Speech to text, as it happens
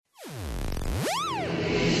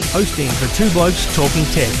hosting for Two Blokes Talking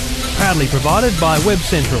Tech, proudly provided by Web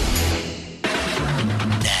Central.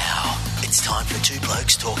 Now, it's time for Two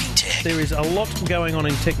Blokes Talking Tech. There is a lot going on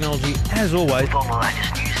in technology, as always. With all the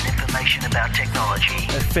latest news and information about technology.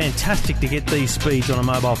 Fantastic to get these speeds on a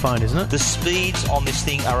mobile phone, isn't it? The speeds on this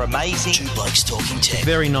thing are amazing. Two Blokes Talking Tech.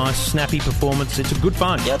 Very nice, snappy performance. It's a good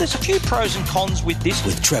phone. Yeah, there's a few pros and cons with this.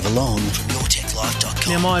 With Trevor Long from yourtechlife.com.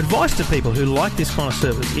 Now, my advice to people who like this kind of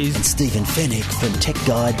service is... And Stephen Fennick from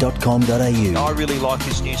techguide.com.au. I really like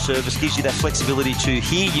this new service. Gives you that flexibility to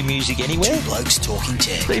hear your music anywhere. Two Blokes Talking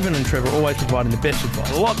Tech. Stephen and Trevor always providing the best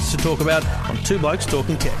advice. Lots to talk about on Two Blokes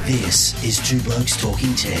Talking Tech. This is Two Blokes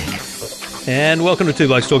Talking Tech. And welcome to Two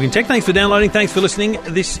Blokes Talking Tech. Thanks for downloading. Thanks for listening.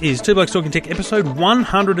 This is Two Blokes Talking Tech, episode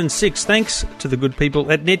 106. Thanks to the good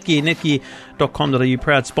people at Netgear, netgear.com.au,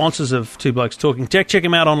 proud sponsors of Two Blokes Talking Tech. Check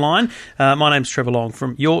them out online. My name's Trevor Long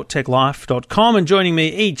from yourtechlife.com, and joining me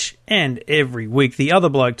each and every week, the other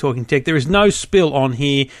bloke talking tech. There is no spill on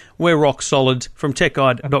here. We're rock solid from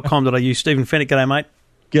techguide.com.au. Stephen Fennick, g'day, mate.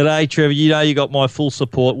 G'day, Trevor. You know you got my full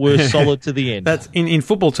support. We're solid to the end. That's in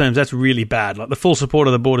football terms, that's really bad. Like, the full support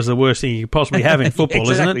of the board is the worst thing you could possibly have in football,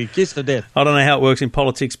 exactly. Isn't it? Kiss to death. I don't know how it works in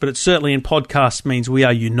politics, but it certainly in podcasts means we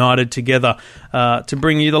are united together to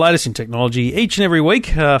bring you the latest in technology each and every week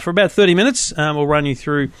for about 30 minutes. We'll run you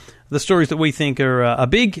through the stories that we think are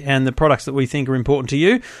big and the products that we think are important to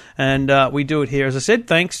you. And we do it here, as I said,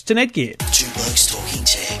 thanks to Netgear. Two Blokes Talking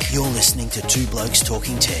Tech. You're listening to Two Blokes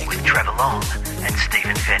Talking Tech with Trevor Long and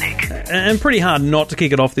Stephen Fennick. And pretty hard not to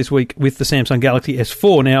kick it off this week with the Samsung Galaxy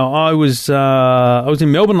S4. Now, I was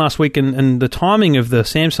in Melbourne last week, and the timing of the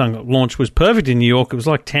Samsung launch was perfect in New York. It was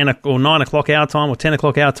like 10 or 9 o'clock our time or 10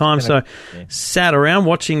 o'clock our time. So sat around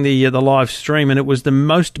watching the live stream, and it was the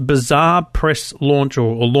most bizarre press launch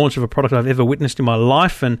or launch of a product I've ever witnessed in my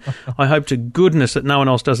life. And I hope to goodness that no one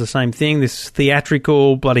else does the same thing. This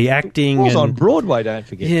theatrical bloody acting. It was on Broadway, don't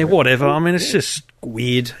forget. Yeah, whatever. I mean, it's just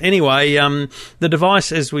weird. Anyway, the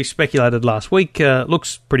device, as we speculated last week,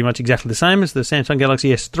 looks pretty much exactly the same as the Samsung Galaxy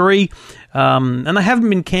S3, and they haven't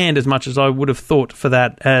been canned as much as I would have thought for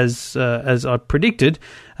that as I predicted,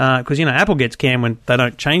 because Apple gets canned when they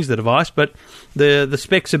don't change the device, but the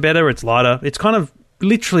specs are better. It's lighter. It's kind of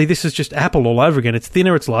literally, this is just Apple all over again. It's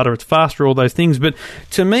thinner, it's lighter, it's faster, all those things. But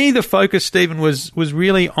to me, the focus, Stephen, was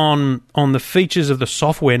really on the features of the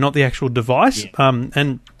software, not the actual device. Yeah.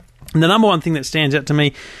 And the number one thing that stands out to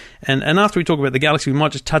me, and after we talk about the Galaxy, we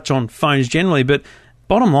might just touch on phones generally, but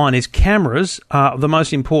bottom line is cameras are the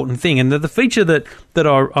most important thing. And the feature that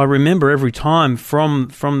I remember every time from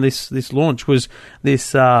this launch was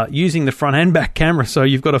this using the front and back camera. So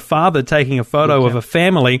you've got a father taking a photo of a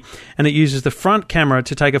family, and it uses the front camera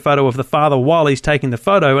to take a photo of the father while he's taking the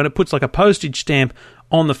photo, and it puts like a postage stamp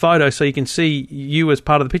on the photo so you can see you as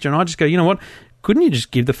part of the picture. And I just go, you know what? Couldn't you just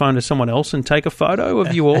give the phone to someone else and take a photo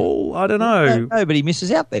of you all? I don't know. Nobody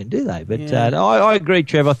misses out then, do they? But I agree,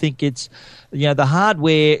 Trev. I think it's, the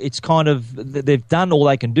hardware, it's kind of, they've done all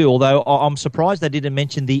they can do, although I'm surprised they didn't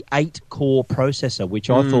mention the 8-core processor, which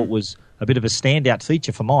I thought was a bit of a standout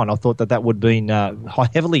feature for mine. I thought that would have been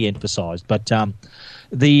heavily emphasised. But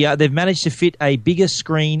they've managed to fit a bigger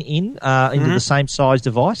screen into the same size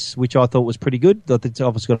device, which I thought was pretty good. It's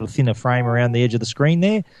obviously got a thinner frame around the edge of the screen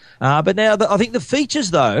there. But now I think the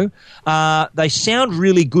features, though, they sound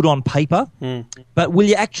really good on paper, but will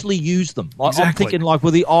you actually use them? Exactly. I'm thinking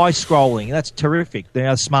with the eye scrolling, that's terrific.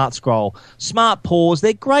 Smart scroll, smart pause,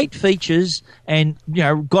 they're great features and,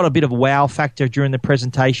 got a bit of a wow factor during the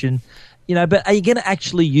presentation. But are you going to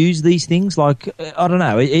actually use these things? I don't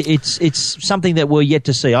know. It's something that we're yet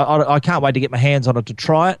to see. I can't wait to get my hands on it to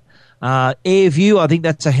try it. Air View, I think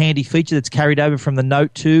that's a handy feature that's carried over from the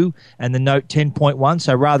Note 2 and the Note 10.1.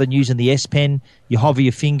 So rather than using the S Pen, you hover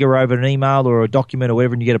your finger over an email or a document or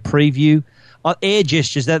whatever and you get a preview. Air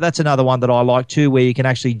gestures, that's another one that I like too, where you can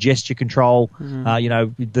actually gesture control, you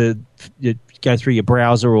go through your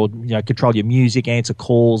browser or control your music, answer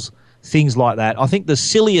calls, things like that. I think the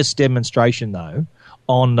silliest demonstration, though,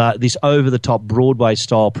 on this over-the-top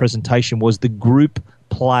Broadway-style presentation was the group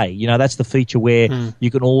play. That's the feature where you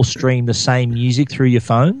can all stream the same music through your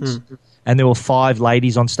phones. And there were 5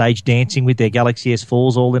 ladies on stage dancing with their Galaxy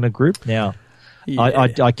S4s all in a group. Now,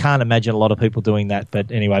 I can't imagine a lot of people doing that.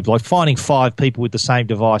 But anyway, finding 5 people with the same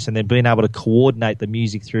device and then being able to coordinate the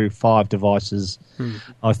music through 5 devices,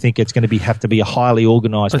 I think it's going to have to be a highly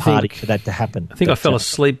organised party for that to happen. I think I fell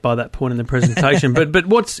asleep by that point in the presentation. but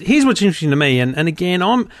here's what's interesting to me, and again,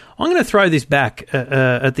 I'm going to throw this back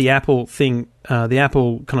at the Apple thing, the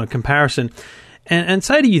Apple kind of comparison, and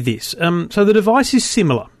say to you this. So the device is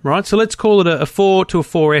similar. right? So let's call it a 4 to a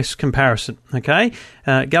 4S comparison, okay?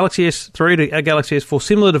 Galaxy S3 to a Galaxy S4,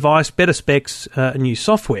 similar device, better specs, new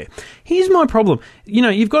software. Here's my problem.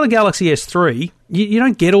 You've got a Galaxy S3, you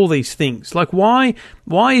don't get all these things. Like, why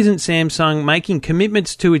isn't Samsung making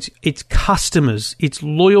commitments to its customers, its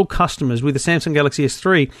loyal customers with the Samsung Galaxy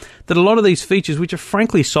S3, that a lot of these features, which are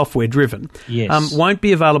frankly software-driven, won't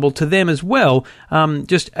be available to them as well,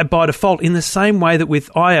 just by default, in the same way that with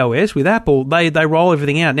iOS, with Apple, they roll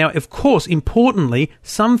everything out. Now, of course, importantly,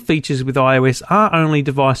 some features with iOS are only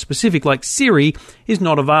device-specific, like Siri is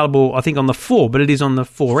not available, I think, on the 4, but it is on the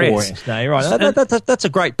 4S. No, you're right. That's a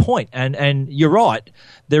great point, and you're right.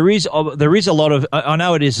 There is a lot of. I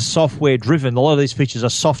know it is software driven. A lot of these features are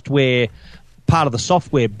software, part of the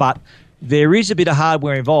software, but there is a bit of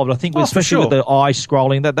hardware involved. I think, especially with the eye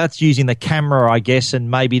scrolling, that's using the camera, I guess, and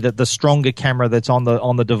maybe the stronger camera that's on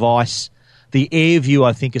the device. The Air View,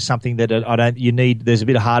 I think, is something that you need. There's a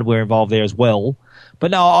bit of hardware involved there as well.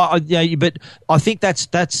 But no, but I think that's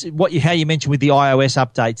how you mentioned with the iOS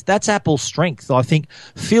updates. That's Apple's strength. I think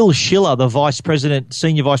Phil Schiller, the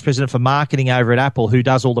senior vice president for marketing over at Apple, who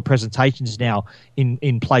does all the presentations now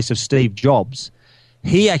in place of Steve Jobs,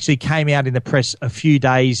 he actually came out in the press a few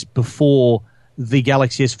days before the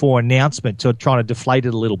Galaxy S4 announcement, to trying to deflate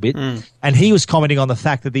it a little bit. And he was commenting on the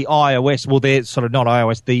fact that the iOS, well, they're sort of not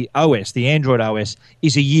iOS, the OS, the Android OS,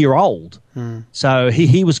 is a year old. So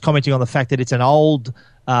he was commenting on the fact that it's an old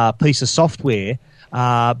piece of software.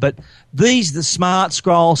 But the Smart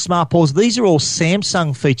Scroll, Smart Pause, these are all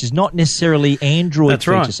Samsung features, not necessarily Android features.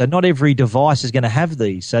 Right. So not every device is going to have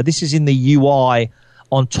these. So this is in the UI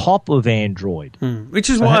on top of Android, which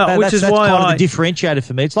is why kind of the differentiator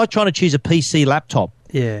for me. It's like trying to choose a PC laptop.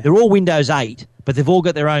 Yeah, they're all Windows 8, but they've all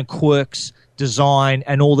got their own quirks, design,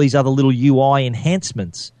 and all these other little UI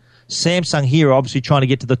enhancements. Samsung here are obviously trying to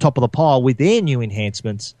get to the top of the pile with their new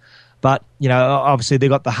enhancements, but obviously they've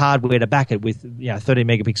got the hardware to back it with 30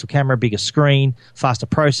 megapixel camera, bigger screen, faster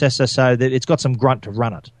processor, so that it's got some grunt to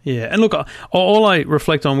run it. Yeah, and look, all I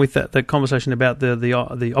reflect on with that conversation about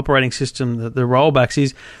the operating system, the rollbacks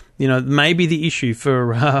is, maybe the issue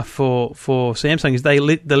for Samsung is they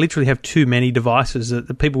literally have too many devices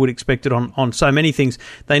that people would expect it on so many things.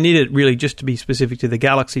 They need it really just to be specific to the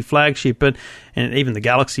Galaxy flagship, and even the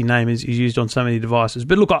Galaxy name is used on so many devices.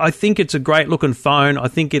 But look, I think it's a great looking phone. I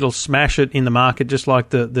think it'll smash it in the market, just like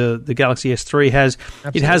the Galaxy S3 has.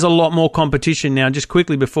 Absolutely. It has a lot more competition now. Just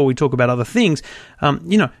quickly before we talk about other things,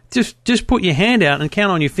 just put your hand out and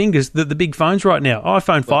count on your fingers the big phones right now.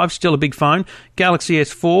 iPhone 5 still a big phone. Galaxy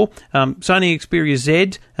S4. Sony Xperia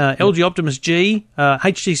Z, LG Optimus G,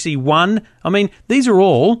 HTC One. I mean, these are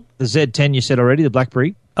all... The Z10 you said already, the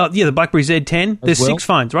BlackBerry? Yeah, the BlackBerry Z10. There's 6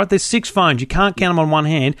 phones, right? There's 6 phones. You can't count them on one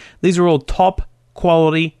hand. These are all top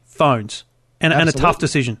quality phones and a tough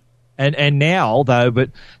decision. And now, though, but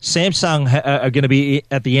Samsung are going to be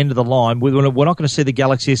at the end of the line. We're not going to see the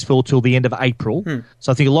Galaxy S4 till the end of April.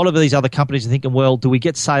 So I think a lot of these other companies are thinking, well, do we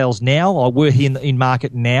get sales now, or we're here in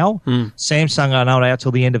market now? Samsung are not out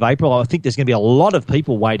till the end of April. I think there's going to be a lot of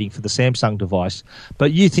people waiting for the Samsung device.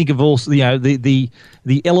 But you think of also, the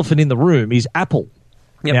elephant in the room is Apple.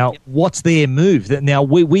 Yep. Now, what's their move? Now,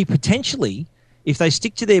 we potentially... If they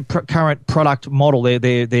stick to their current product model, their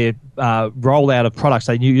rollout of products,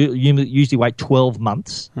 they usually wait 12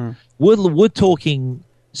 months. We're talking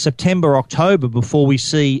September, October before we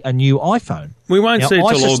see a new iPhone. We won't see it till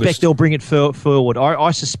August. I suspect they'll bring it forward. I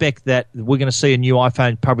suspect that we're going to see a new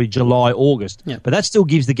iPhone probably July, August. Yep. But that still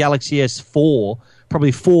gives the Galaxy S4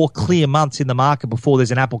 probably 4 clear months in the market before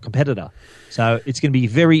there's an Apple competitor. So it's going to be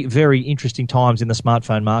very, very interesting times in the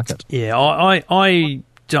smartphone market. Yeah, I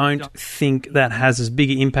don't think that has as big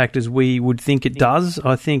an impact as we would think it does.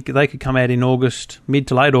 I think they could come out in August, mid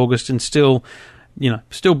to late August, and still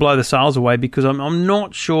blow the sales away, because I'm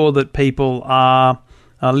not sure that people are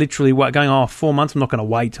literally going, 4 months, I'm not going to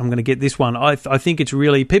wait, I'm going to get this one. I think it's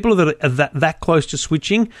really people that are that close to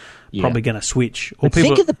switching, probably going to switch. Or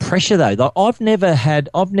think of the pressure, though. I've never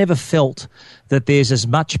felt that there's as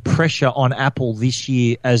much pressure on Apple this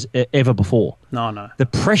year as ever before. No. The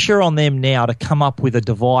pressure on them now to come up with a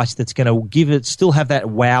device that's going to still have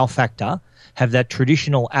that wow factor, have that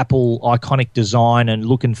traditional Apple iconic design and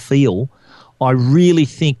look and feel. I really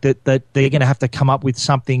think that they're going to have to come up with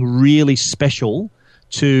something really special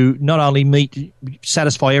to not only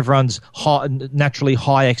satisfy everyone's naturally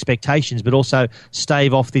high expectations, but also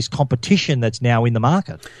stave off this competition that's now in the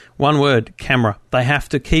market. One word, camera. They have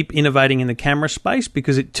to keep innovating in the camera space,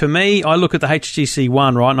 because to me, I look at the HTC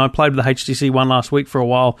One, right, and I played with the HTC One last week for a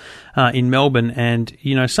while in Melbourne, and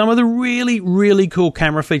some of the really, really cool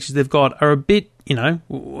camera features they've got are a bit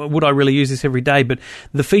would I really use this every day? But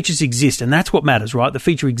the features exist, and that's what matters, right? The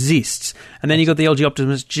feature exists. And then you got the LG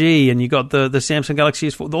Optimus G, and you got the Samsung Galaxy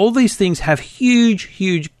S4. All these things have huge,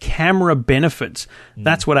 huge camera benefits.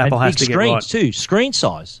 That's what Apple has to get right. Big screens too, screen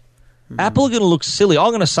size. Apple are going to look silly. I'm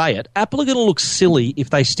going to say it. Apple are going to look silly if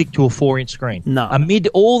they stick to a 4-inch screen. No. Amid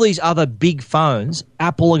all these other big phones,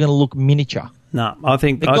 Apple are going to look miniature. No, I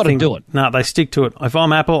think they've got to do it. No, they stick to it. If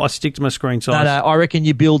I'm Apple, I stick to my screen size. No, I reckon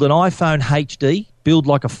you build an iPhone HD, build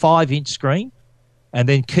like a 5-inch screen, and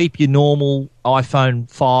then keep your normal iPhone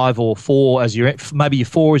 5 or 4 as maybe your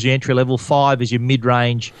 4 as your entry level, 5 as your mid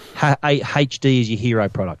range, HD as your hero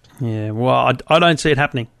product. Yeah, well, I don't see it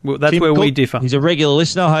happening. That's Tim, where we differ. He's a regular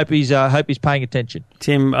listener. I hope he's paying attention.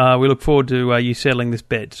 Tim, we look forward to you settling this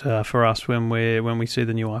bet for us when we see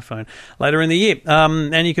the new iPhone later in the year.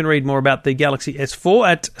 And you can read more about the Galaxy S4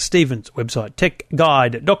 at Stephen's website,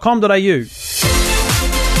 techguide.com.au.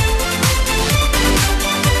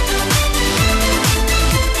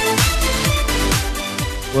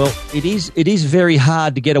 Well, it is very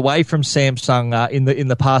hard to get away from Samsung in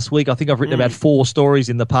the past week. I think I've written about 4 stories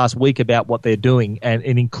in the past week about what they're doing, and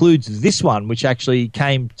it includes this one, which actually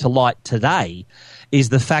came to light today, is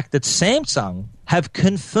the fact that Samsung have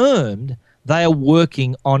confirmed they are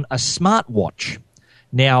working on a smartwatch.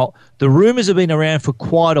 Now, the rumours have been around for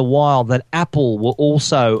quite a while that Apple were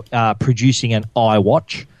also producing an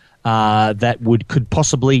iWatch that could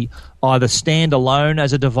possibly either stand alone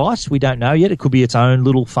as a device. We don't know yet. It could be its own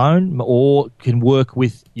little phone, or can work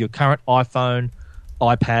with your current iPhone,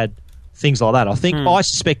 iPad, things like that. I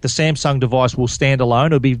suspect the Samsung device will stand alone.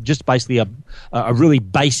 It'll be just basically a really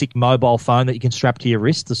basic mobile phone that you can strap to your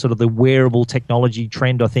wrist. The sort of the wearable technology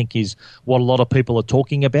trend, I think, is what a lot of people are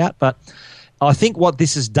talking about. But I think what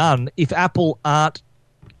this has done, if Apple aren't,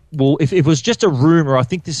 well, if it was just a rumor, I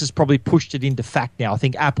think this has probably pushed it into fact now. I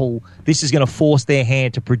think Apple, this is going to force their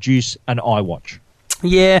hand to produce an iWatch.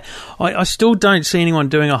 Yeah, I still don't see anyone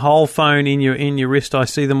doing a whole phone in your wrist. I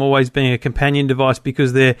see them always being a companion device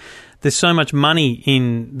because there's so much money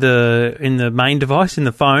in the main device, in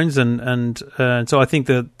the phones, and so I think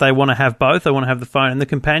that they want to have both. They want to have the phone and the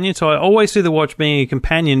companion. So I always see the watch being a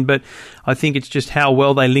companion, but I think it's just how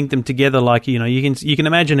well they link them together. Like, you can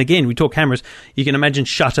imagine, again, we talk cameras, you can imagine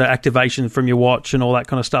shutter activation from your watch and all that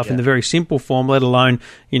kind of stuff in the very simple form, let alone,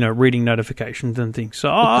 reading notifications and things. So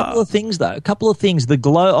a couple of things, though.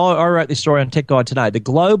 I wrote this story on Tech Guide today. The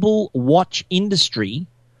global watch industry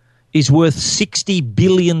is worth $60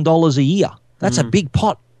 billion a year. That's a big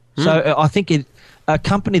pot. So I think a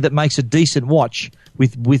company that makes a decent watch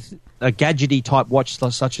with a gadgety type watch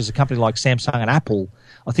such as a company like Samsung and Apple,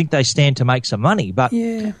 I think they stand to make some money. But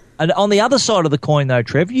and on the other side of the coin, though,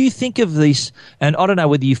 Trev, you think of this, and I don't know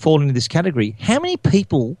whether you fall into this category, how many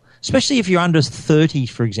people, especially if you're under 30,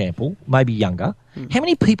 for example, maybe younger, how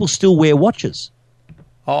many people still wear watches?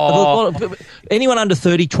 Anyone under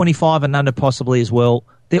 30, 25 and under possibly as well,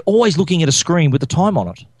 they're always looking at a screen with the time on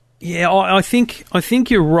it. Yeah, I think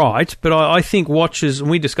you're right, but I think watches,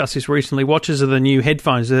 and we discussed this recently, watches are the new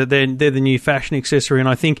headphones. They're the new fashion accessory, and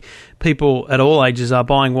I think people at all ages are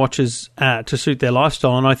buying watches to suit their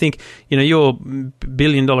lifestyle. And I think, your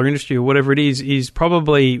billion-dollar industry or whatever it is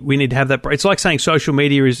probably, we need to have that. It's like saying social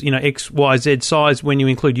media is, X, Y, Z size when you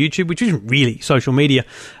include YouTube, which isn't really social media.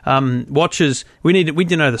 Watches, we need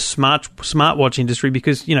to know the smartwatch industry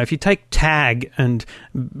because, if you take Tag and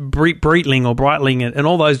Breitling or Breitling and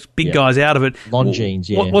all those big guys out of it.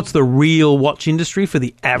 Longines, what's the real watch industry for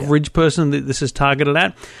the average person that this is targeted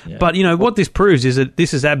at? Yeah. But, what this proves is that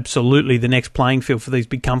this is absolutely the next playing field for these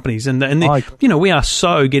big companies. And we are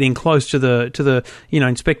so getting close to the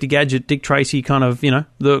Inspector Gadget, Dick Tracy kind of,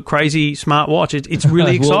 the crazy smartwatch. It's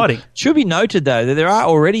really exciting. It should be noted, though, that there are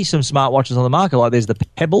already some smartwatches on the market. Like there's the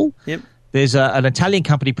Pebble. Yep. There's an Italian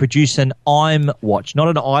company produce an IM watch, not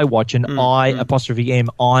an iWatch, an I''M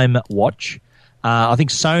IM watch. I think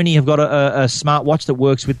Sony have got a smartwatch that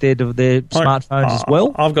works with their smartphones as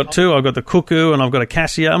well. I've got 2. I've got the Cuckoo and I've got a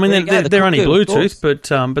Casio. I mean, they're only Bluetooth,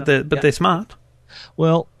 but they're smart.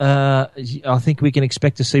 Well, I think we can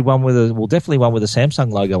expect to see definitely one with a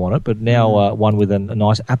Samsung logo on it, but now one with a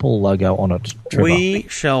nice Apple logo on it, Trevor. We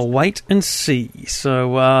shall wait and see.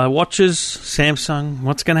 So, watches, Samsung,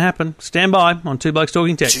 what's going to happen? Stand by on Two Blokes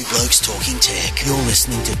Talking Tech. Two Blokes Talking Tech. You're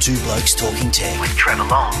listening to Two Blokes Talking Tech with Trevor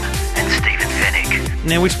Long and Stephen Fennick.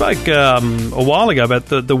 Now, we spoke a while ago about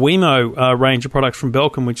the WeMo range of products from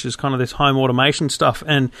Belkin, which is kind of this home automation stuff,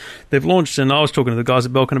 and they've launched, and I was talking to the guys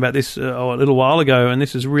at Belkin about this a little while ago, and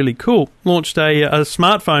this is really cool, launched a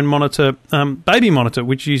smartphone monitor, baby monitor,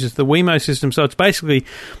 which uses the WeMo system. So it's basically,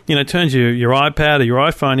 turns your iPad or your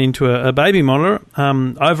iPhone into a baby monitor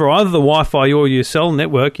over either the Wi-Fi or your cell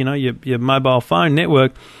network, your mobile phone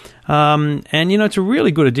network. And it's a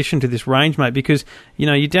really good addition to this range, mate, because you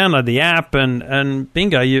download the app and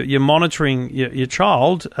bingo, you're monitoring your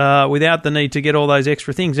child without the need to get all those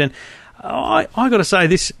extra things. And I got to say,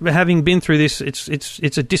 this, having been through this,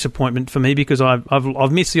 it's a disappointment for me, because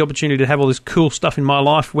I've missed the opportunity to have all this cool stuff in my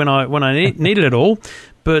life when I needed it all.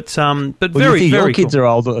 But very your kids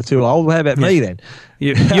cool. are too old. How about me then?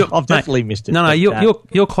 I've definitely missed it. No,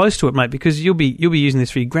 you're close to it, mate, because you'll be using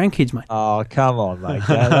this for your grandkids, mate. Oh, come on, mate!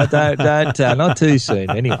 Don't not too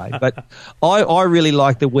soon. Anyway, but I really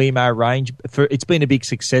like the WeMo range. It's been a big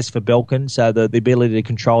success for Belkin. So the ability to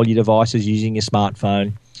control your devices using your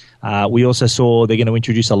smartphone. We also saw they're going to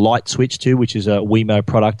introduce a light switch too, which is a WeMo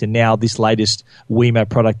product, and now this latest WeMo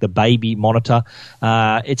product, the baby monitor.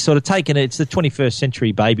 It's sort of it's the 21st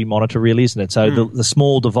century baby monitor, really, isn't it? So the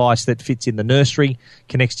small device that fits in the nursery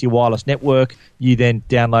connects to your wireless network. You then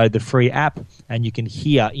download the free app, and you can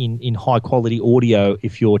hear in high quality audio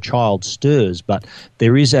if your child stirs. But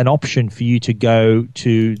there is an option for you to go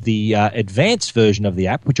to the advanced version of the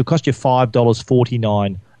app, which will cost you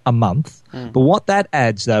 $5.49 a month. But what that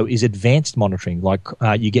adds, though, is advanced monitoring. Like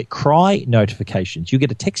you get cry notifications. You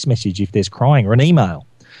get a text message if there's crying, or an email.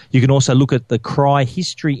 You can also look at the cry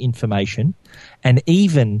history information, and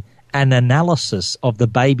even an analysis of the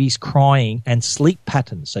baby's crying and sleep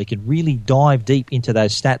patterns. So you can really dive deep into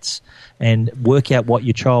those stats and work out why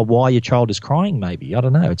your child is crying, maybe. I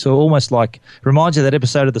don't know. It's almost like, reminds you of that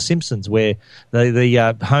episode of The Simpsons where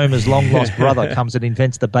the Homer's long-lost brother comes and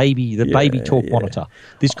invents the baby talk monitor.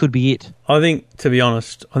 This could be it. I think, to be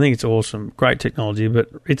honest, it's awesome. Great technology, but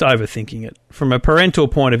it's overthinking it. From a parental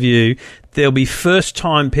point of view, there'll be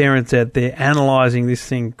first-time parents out there analysing this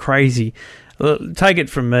thing crazy. Take it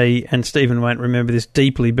from me, and Stephen won't remember this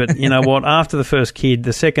deeply, but you know what? After the first kid,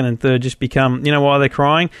 the second and third just become, why they're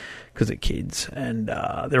crying? Because they're kids, and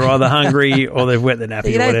they're either hungry or they've wet their nappy or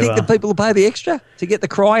whatever. You don't think that people will pay the extra to get the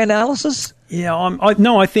cry analysis? Yeah,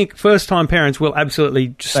 I think first-time parents will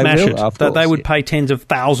absolutely smash it. Course, they would pay tens of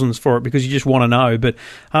thousands for it, because you just want to know. But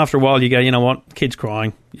after a while, you go, you know what? Kid's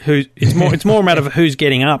crying. It's more a matter of who's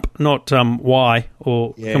getting up, not why,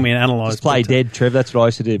 or can we analyse. Just play dead, Trev. That's what I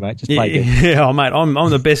used to do, mate. Just play dead. Yeah, mate. I'm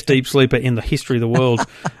the best deep sleeper in the history of the world.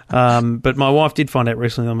 But my wife did find out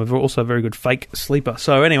recently I'm also a very good fake sleeper.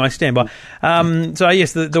 So anyway, stand by. So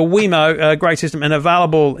yes, the WeMo, great system, and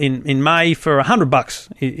available in May for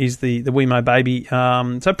 $100 is the WeMo Baby.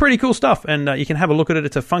 So pretty cool stuff, and you can have a look at it.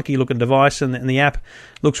 It's a funky looking device, and the app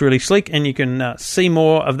looks really slick, and you can see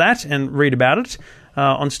more of that and read about it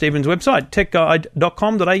on Stephen's website,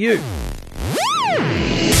 techguide.com.au.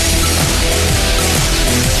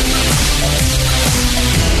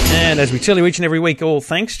 And as we tell you each and every week, all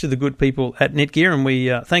thanks to the good people at Netgear, and we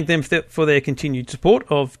thank them for their continued support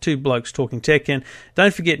of Two Blokes Talking Tech. And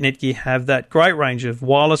don't forget, Netgear have that great range of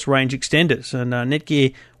wireless range extenders, and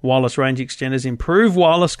Netgear wireless range extenders improve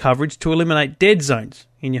wireless coverage to eliminate dead zones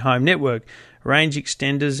in your home network. Range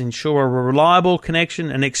extenders ensure a reliable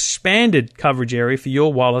connection and expanded coverage area for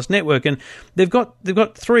your wireless network. And they've got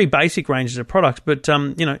three basic ranges of products, but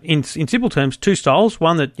in simple terms, two styles.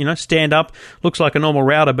 One that stand up, looks like a normal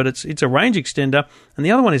router, but it's a range extender, and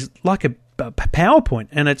the other one is like a PowerPoint,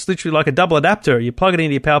 and it's literally like a double adapter. You plug it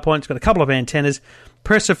into your PowerPoint. It's got a couple of antennas.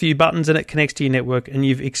 Press a few buttons and it connects to your network, and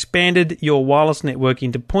you've expanded your wireless network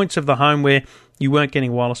into points of the home where you weren't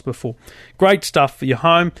getting wireless before. Great stuff for your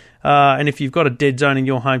home. And if you've got a dead zone in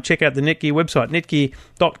your home, check out the Netgear website,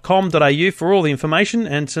 netgear.com.au, for all the information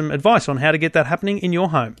and some advice on how to get that happening in your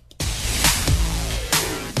home.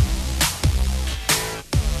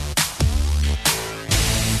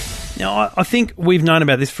 Now, I think we've known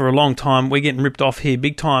about this for a long time. We're getting ripped off here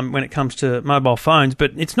big time when it comes to mobile phones, but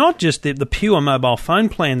it's not just the pure mobile phone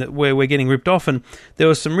plan where we're getting ripped off. And there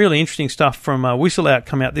was some really interesting stuff from WhistleOut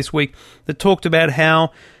come out this week that talked about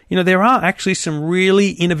how there are actually some really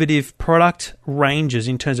innovative product ranges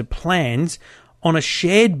in terms of plans on a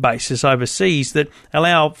shared basis overseas that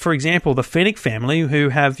allow, for example, the Fennec family who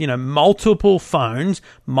have, multiple phones,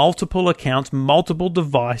 multiple accounts, multiple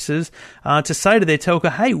devices, to say to their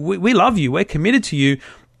telco, hey, we love you, we're committed to you,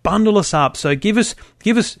 bundle us up. So give us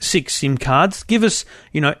 6 SIM cards, give us,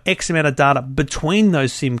 X amount of data between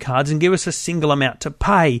those SIM cards, and give us a single amount to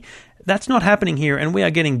pay. That's not happening here, and we are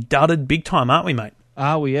getting dudded big time, aren't we, mate?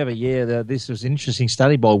 Are we ever? Yeah, this was an interesting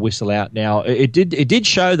study by WhistleOut. Now, it did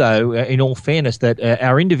show, though, in all fairness, that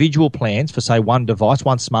our individual plans for, say, one device,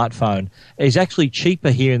 one smartphone, is actually cheaper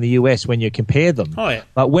here in the US when you compare them. Oh, yeah.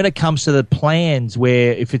 But when it comes to the plans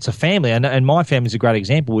where, if it's a family, and my family's a great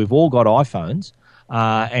example, we've all got iPhones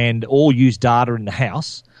and all use data in the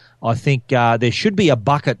house, I think there should be a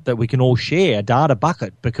bucket that we can all share, a data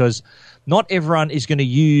bucket, because not everyone is going to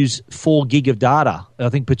use 4 gig of data. I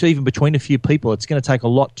think even between a few people, it's going to take a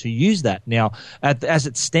lot to use that. Now, as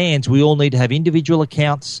it stands, we all need to have individual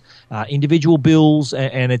accounts, individual bills,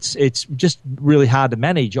 and it's just really hard to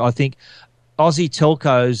manage. I think Aussie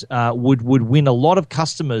telcos would win a lot of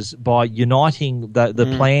customers by uniting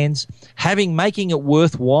the plans, making it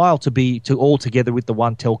worthwhile to all together with the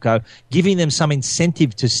one telco, giving them some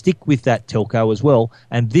incentive to stick with that telco as well.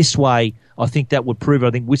 And this way, I think that would prove it.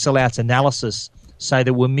 I think WhistleOut's analysis say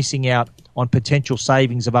that we're missing out on potential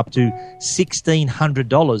savings of up to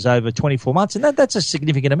 $1,600 over 24 months, and that's a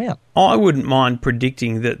significant amount. I wouldn't mind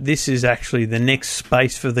predicting that this is actually the next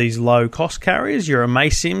space for these low-cost carriers. You're a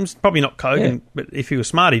Maysims, probably not Kogan, but if he was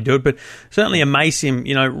smart, he'd do it. But certainly a Maysim,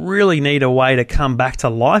 really need a way to come back to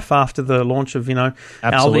life after the launch of,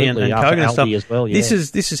 Aldi and Kogan and stuff. As well, yeah.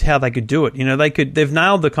 This is how they could do it. They've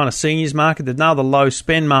nailed the kind of seniors market, they've nailed the low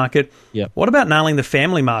spend market. Yep. What about nailing the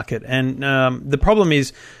family market? And the problem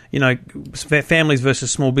is, families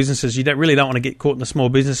versus small businesses. You don't want to get caught in the small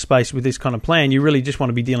business space with this kind of plan. You really just want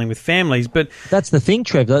to be dealing with families. But that's the thing,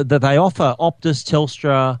 Trev, that they offer Optus,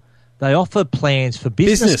 Telstra. They offer plans for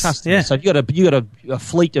business customers. Yeah. So if you got a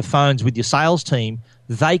fleet of phones with your sales team,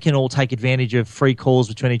 they can all take advantage of free calls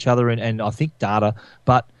between each other and I think data.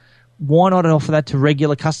 But why not offer that to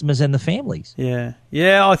regular customers and the families? Yeah.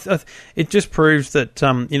 It just proves that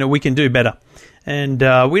we can do better. And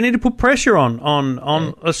we need to put pressure on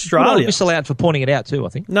Australia. WhistleOut for pointing it out too, I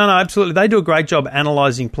think. No, absolutely. They do a great job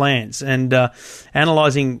analysing plans and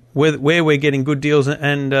analysing where we're getting good deals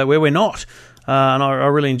and where we're not. And I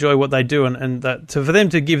really enjoy what they do. And so for them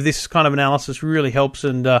to give this kind of analysis really helps.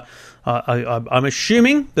 And I'm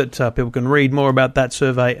assuming that people can read more about that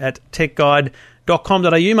survey at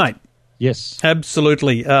techguide.com.au, mate. Yes.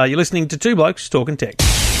 Absolutely. You're listening to Two Blokes Talking Tech.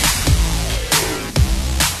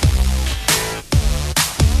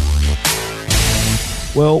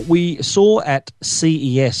 Well, we saw at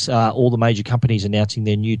CES all the major companies announcing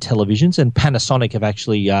their new televisions, and Panasonic have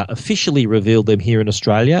actually officially revealed them here in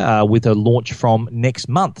Australia with a launch from next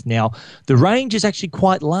month. Now, the range is actually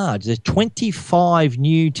quite large. There's 25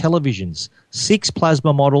 new televisions, 6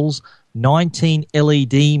 plasma models, 19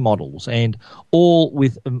 LED models, and all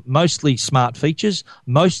with mostly smart features,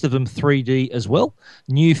 most of them 3D as well.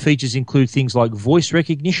 New features include things like voice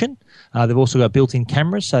recognition. They've also got built-in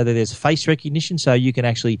cameras so that there's face recognition, so you can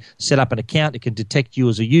actually set up an account. It can detect you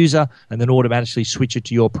as a user and then automatically switch it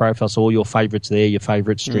to your profile, so all your favorites there, your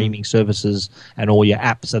favorite streaming services and all your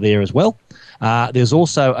apps are there as well. There's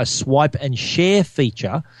also a swipe and share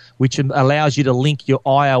feature which allows you to link your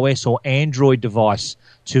iOS or Android device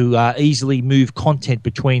to easily move content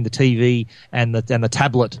between the TV and the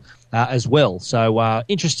tablet as well. So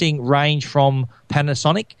interesting range from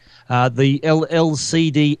Panasonic. The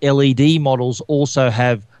LCD LED models also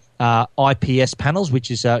have IPS panels,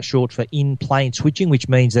 which is short for in-plane switching, which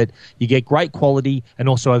means that you get great quality and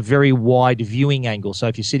also a very wide viewing angle. So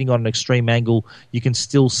if you're sitting on an extreme angle, you can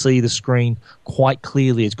still see the screen quite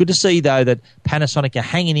clearly. It's good to see, though, that Panasonic are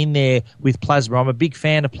hanging in there with plasma. I'm a big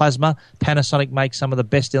fan of plasma. Panasonic makes some of the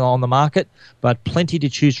best on the market, but plenty to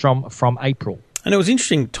choose from April. And it was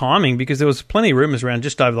interesting timing because there was plenty of rumours around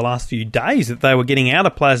just over the last few days that they were getting out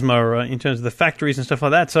of plasma in terms of the factories and stuff like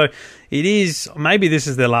that. So it is, maybe this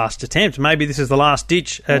is their last attempt. Maybe this is the last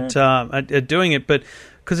ditch at doing it. But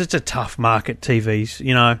because it's a tough market, TVs,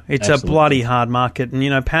 it's Absolutely. A bloody hard market.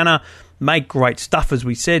 And, Pana make great stuff, as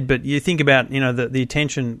we said, but you think about, the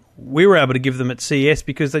attention we were able to give them at CES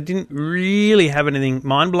because they didn't really have anything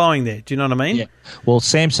mind-blowing there. Do you know what I mean? Yeah. Well,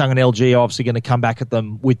 Samsung and LG are obviously going to come back at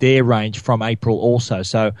them with their range from April also.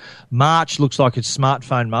 So March looks like it's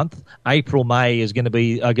smartphone month. April, May is going to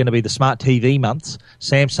be the smart TV months.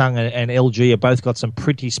 Samsung and LG have both got some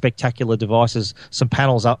pretty spectacular devices, some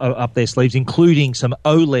panels up their sleeves, including some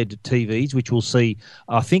OLED TVs, which we'll see,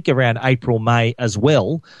 I think, around April, May as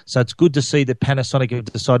well. So it's good to see that Panasonic have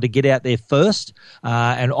decided to get out there first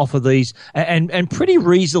and offer these and pretty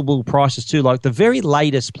reasonable prices too. Like the very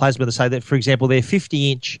latest plasma, they say that, for example, their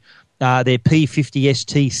 50-inch, their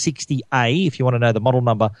P50ST60A, if you want to know the model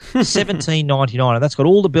number, $17.99, and that's got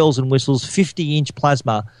all the bells and whistles, 50-inch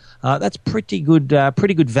plasma, That's pretty good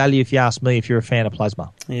value if you ask me, if you're a fan of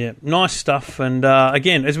plasma. Yeah, nice stuff. And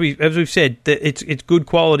again, as we've said, it's good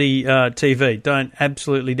quality TV. Don't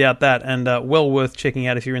absolutely doubt that. And well worth checking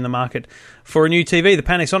out if you're in the market for a new TV, the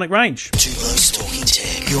Panasonic range. Two Blokes Talking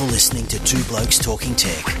Tech. You're listening to Two Blokes Talking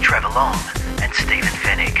Tech with Trevor Long and Stephen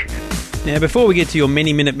Fennick. Now, before we get to your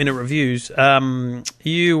minute reviews,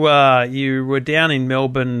 you were down in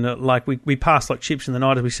Melbourne, like we passed like chips in the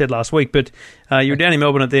night, as we said last week, but you were down in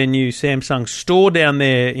Melbourne at their new Samsung store down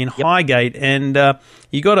there in Highgate, and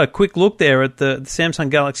you got a quick look there at the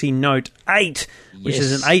Samsung Galaxy Note 8, which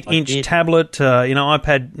is an 8-inch tablet,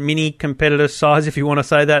 iPad mini competitor size, if you want to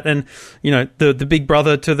say that, and, the big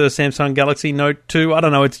brother to the Samsung Galaxy Note 2. I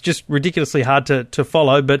don't know, it's just ridiculously hard to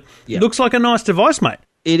follow, but it looks like a nice device, mate.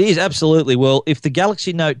 It is, absolutely. Well, if the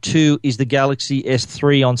Galaxy Note 2 is the Galaxy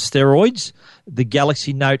S3 on steroids, the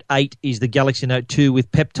Galaxy Note 8 is the Galaxy Note 2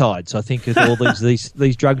 with peptides, I think, with all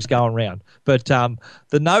these drugs going around. But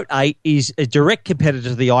the Note 8 is a direct competitor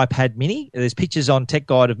to the iPad mini. There's pictures on Tech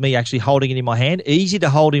Guide of me actually holding it in my hand. Easy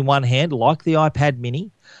to hold in one hand, like the iPad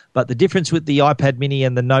mini. But the difference with the iPad mini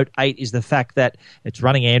and the Note 8 is the fact that it's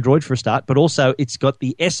running Android for a start, but also it's got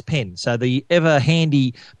the S Pen. So the ever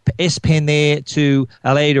handy S Pen there to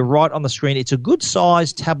allow you to write on the screen. It's a good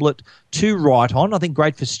size tablet to write on. I think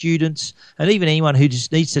great for students and even anyone who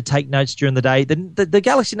just needs to take notes during the day. The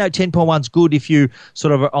Galaxy Note 10.1 is good if you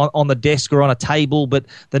sort of on the desk or on a table, but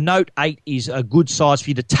the Note 8 is a good size for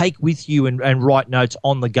you to take with you and write notes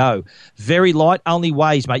on the go. Very light, only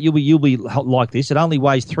weighs, mate, you'll be like this, it only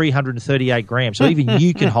weighs 338 grams, so even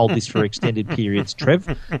you can hold this for extended periods,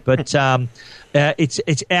 Trev. But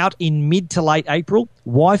it's out in mid to late April.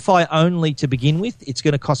 Wi-Fi only to begin with. It's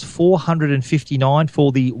going to cost $459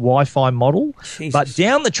 for the Wi-Fi model. Jesus. But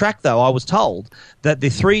down the track, though, I was told that the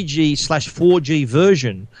 3G/4G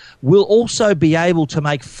version will also be able to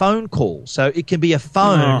make phone calls. So it can be a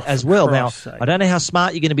phone as well. Now, I don't know how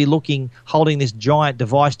smart you're going to be holding this giant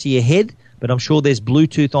device to your head, but I'm sure there's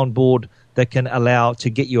Bluetooth on board that can allow to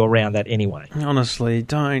get you around that anyway. Honestly,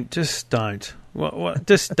 just don't. What?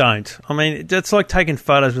 Just don't. I mean, it's like taking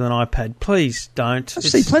photos with an iPad. Please don't. I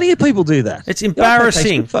see plenty of people do that. It's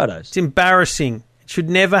embarrassing. Photos. It's embarrassing. It should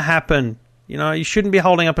never happen. You shouldn't be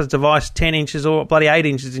holding up a device 10 inches or bloody 8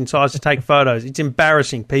 inches in size to take photos. It's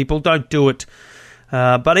embarrassing, people. Don't do it.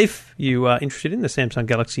 But if you are interested in the Samsung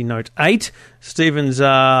Galaxy Note 8, Stephen's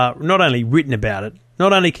not only written about it,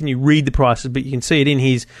 not only can you read the prices, but you can see it in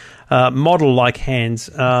his model-like hands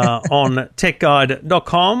on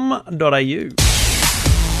techguide.com.au.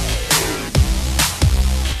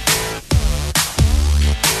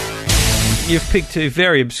 You've picked two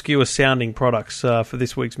very obscure-sounding products for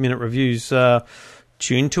this week's Minute Reviews.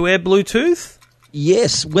 Tune-to-Air Bluetooth?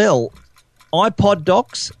 Yes, well, iPod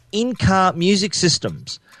docks, in-car music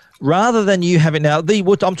systems. Rather than you have it now,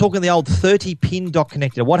 I'm talking the old 30-pin dock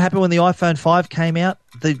connector. What happened when the iPhone 5 came out?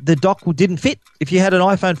 The dock didn't fit. If you had an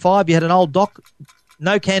iPhone 5, you had an old dock,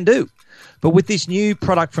 no can do. But with this new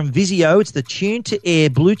product from Vizio, it's the Tune-to-Air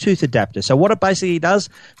Bluetooth adapter. So what it basically does,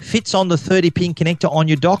 fits on the 30-pin connector on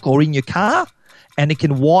your dock or in your car, and it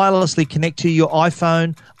can wirelessly connect to your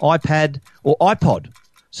iPhone, iPad, or iPod.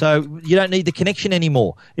 So you don't need the connection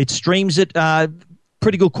anymore. It streams it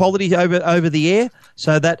pretty good quality over the air.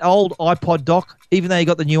 So that old iPod dock, even though you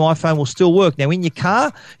got the new iPhone, will still work. Now, in your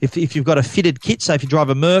car, if you've got a fitted kit, so if you drive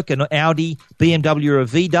a Merc, an Audi, BMW, or a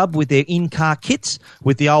VW with their in-car kits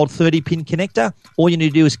with the old 30-pin connector, all you need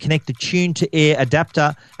to do is connect the Tune-to-Air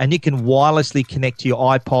adapter, and you can wirelessly connect to your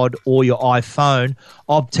iPod or your iPhone.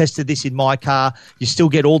 I've tested this in my car. You still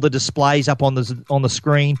get all the displays up on the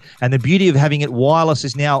screen, and the beauty of having it wireless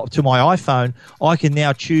is now to my iPhone, I can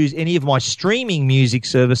now choose any of my streaming music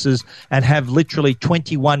services and have literally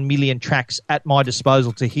 21 million tracks at my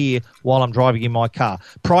disposal to hear while I'm driving in my car.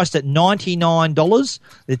 Priced at $99.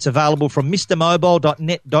 It's available from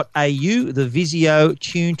mrmobile.net.au, the Vizio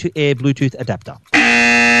Tune-to-Air Bluetooth adapter.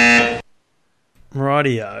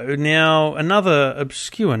 Rightio. Now, another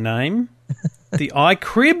obscure name, the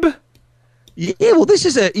iCrib. Yeah, well, this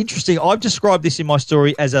is interesting. I've described this in my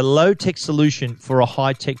story as a low-tech solution for a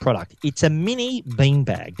high-tech product. It's a mini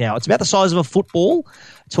beanbag. Now, it's about the size of a football.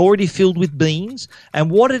 It's already filled with beans. And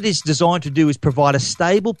what it is designed to do is provide a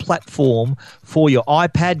stable platform for your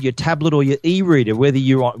iPad, your tablet, or your e-reader, whether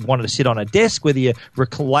you wanted to sit on a desk, whether you're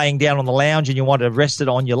laying down on the lounge and you want to rest it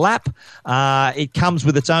on your lap. It comes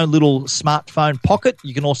with its own little smartphone pocket.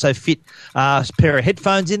 You can also fit a pair of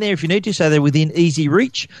headphones in there if you need to, so they're within easy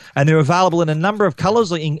reach. And they're available available in a number of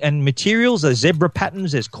colours and materials. There's zebra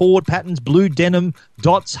patterns, there's cord patterns, blue denim,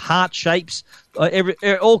 dots, heart shapes,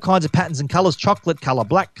 all kinds of patterns and colours, chocolate colour,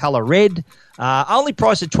 black colour, red. Only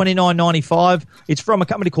priced at $29.95. It's from a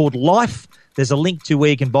company called Life. There's a link to where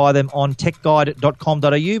you can buy them on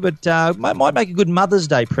techguide.com.au, but might make a good Mother's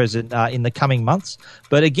Day present in the coming months.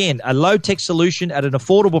 But again, a low-tech solution at an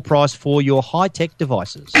affordable price for your high-tech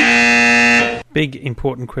devices. Big,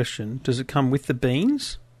 important question. Does it come with the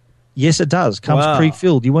beans? Yes, it does. Comes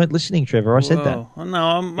pre-filled. You weren't listening, Trevor. I said that.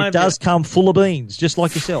 No, it does come full of beans, just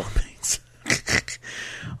like yourself.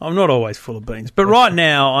 I'm not always full of beans, but right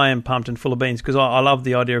now I am pumped and full of beans because I love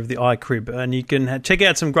the idea of the iCrib, and you can check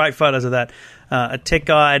out some great photos of that at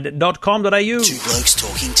techguide.com.au. Two Blokes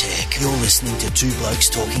Talking Tech. You're listening to Two Blokes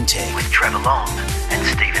Talking Tech with Trevor Long and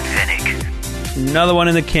Stephen Fennick. Another one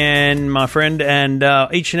in the can, my friend, and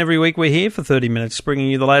each and every week we're here for 30 minutes bringing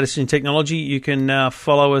you the latest in technology. You can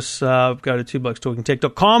follow us, go to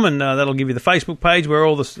twoblokestalkingtech.com, and that'll give you the Facebook page where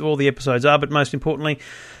all the episodes are, but most importantly,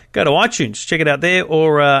 go to iTunes, check it out there,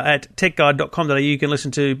 or at techguide.com.au. You can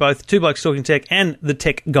listen to both Two Blokes Talking Tech and the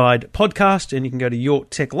Tech Guide podcast, and you can go to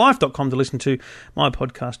yourtechlife.com to listen to my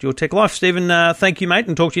podcast, Your Tech Life. Stephen, thank you, mate,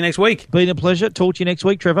 and talk to you next week. Been a pleasure. Talk to you next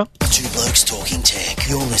week, Trevor. Two Blokes Talking Tech.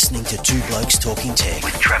 You're listening to Two Blokes Talking Tech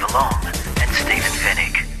with Trevor Long and Stephen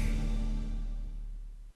Fennick.